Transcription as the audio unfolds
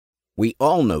We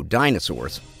all know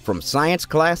dinosaurs, from science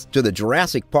class to the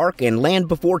Jurassic Park and Land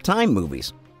Before Time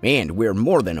movies, and we're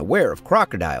more than aware of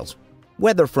crocodiles,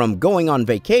 whether from going on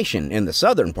vacation in the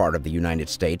southern part of the United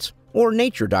States or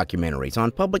nature documentaries on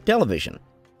public television.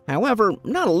 However,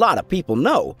 not a lot of people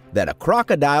know that a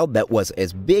crocodile that was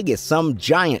as big as some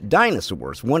giant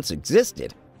dinosaurs once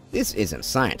existed. This isn't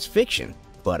science fiction,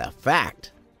 but a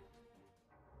fact.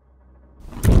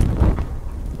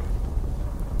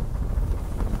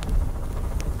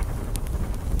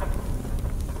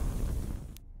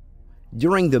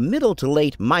 During the Middle to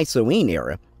Late Miocene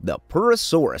era, the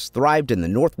Purussaurus thrived in the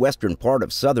northwestern part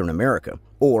of Southern America,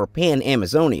 or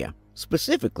Pan-Amazonia,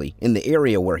 specifically in the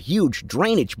area where huge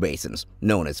drainage basins,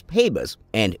 known as paibas,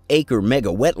 and acre-mega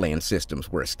wetland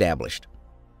systems were established.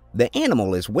 The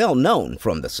animal is well known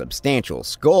from the substantial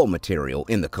skull material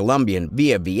in the Colombian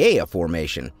Villa Vieja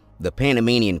Formation, the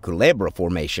Panamanian Culebra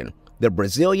Formation, the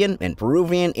Brazilian and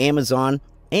Peruvian Amazon,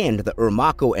 and the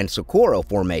Urmaco and Socorro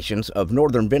formations of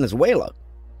northern Venezuela.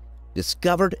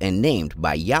 Discovered and named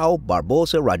by João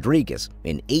Barbosa Rodriguez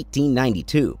in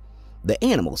 1892, the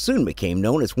animal soon became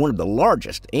known as one of the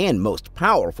largest and most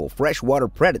powerful freshwater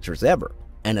predators ever.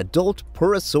 An adult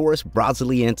Purussaurus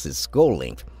brasiliensis skull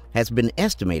length has been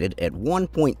estimated at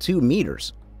 1.2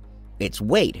 meters. Its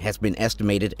weight has been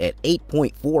estimated at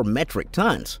 8.4 metric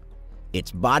tons. Its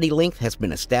body length has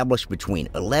been established between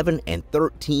 11 and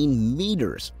 13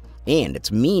 meters, and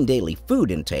its mean daily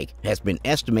food intake has been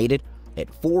estimated at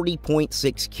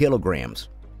 40.6 kilograms.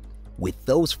 With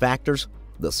those factors,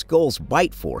 the skull's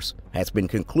bite force has been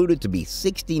concluded to be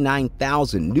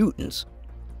 69,000 newtons,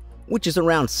 which is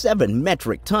around 7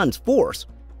 metric tons force,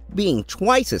 being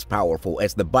twice as powerful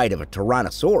as the bite of a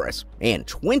Tyrannosaurus and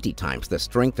 20 times the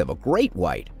strength of a great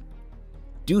white.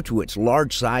 Due to its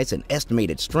large size and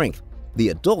estimated strength, the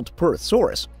adult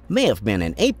Purussaurus may have been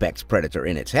an apex predator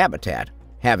in its habitat,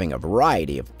 having a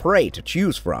variety of prey to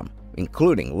choose from,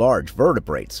 including large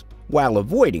vertebrates, while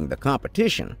avoiding the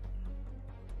competition.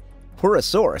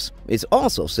 Purussaurus is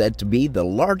also said to be the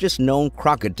largest known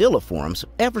crocodiliforms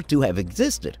ever to have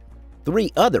existed.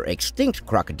 3 other extinct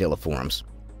crocodiliforms,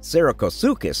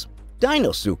 Cercosuchus,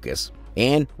 Deinosuchus,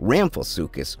 and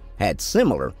Ramphosuchus, had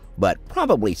similar but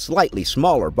probably slightly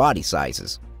smaller body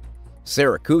sizes.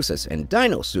 Cercosuchus and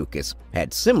Deinosuchus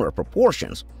had similar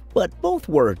proportions, but both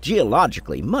were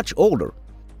geologically much older,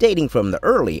 dating from the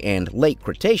early and late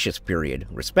Cretaceous period,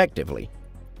 respectively.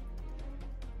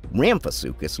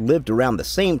 Ramphosuchus lived around the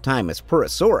same time as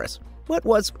Purussaurus, but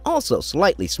was also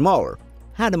slightly smaller,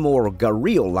 had a more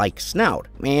gharial-like snout,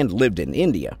 and lived in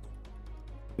India.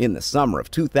 In the summer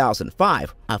of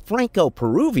 2005, a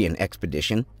Franco-Peruvian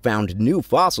expedition found new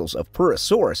fossils of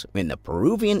Purussaurus in the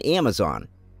Peruvian Amazon.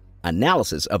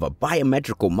 Analysis of a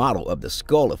biometrical model of the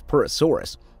skull of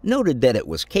Purussaurus noted that it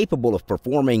was capable of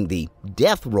performing the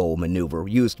death roll maneuver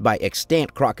used by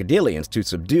extant crocodilians to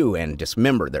subdue and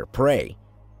dismember their prey.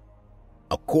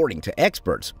 According to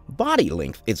experts, body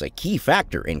length is a key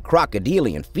factor in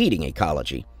crocodilian feeding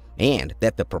ecology, and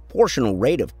that the proportional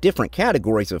rate of different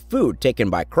categories of food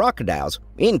taken by crocodiles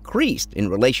increased in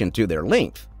relation to their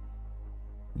length.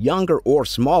 Younger or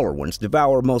smaller ones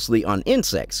devour mostly on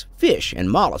insects, fish, and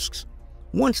mollusks.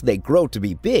 Once they grow to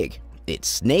be big, it's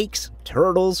snakes,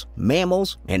 turtles,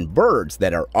 mammals, and birds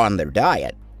that are on their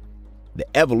diet. The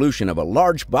evolution of a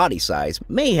large body size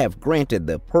may have granted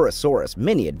the Purussaurus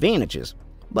many advantages,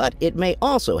 but it may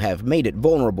also have made it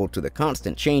vulnerable to the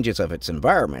constant changes of its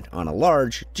environment on a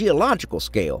large geological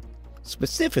scale,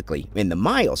 specifically in the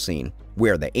Miocene,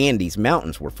 where the Andes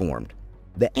Mountains were formed.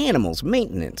 The animal's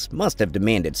maintenance must have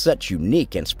demanded such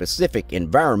unique and specific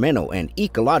environmental and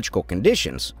ecological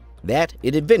conditions that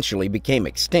it eventually became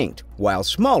extinct, while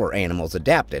smaller animals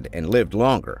adapted and lived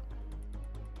longer.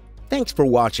 Thanks for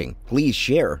watching. Please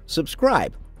share,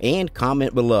 subscribe, and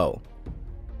comment below.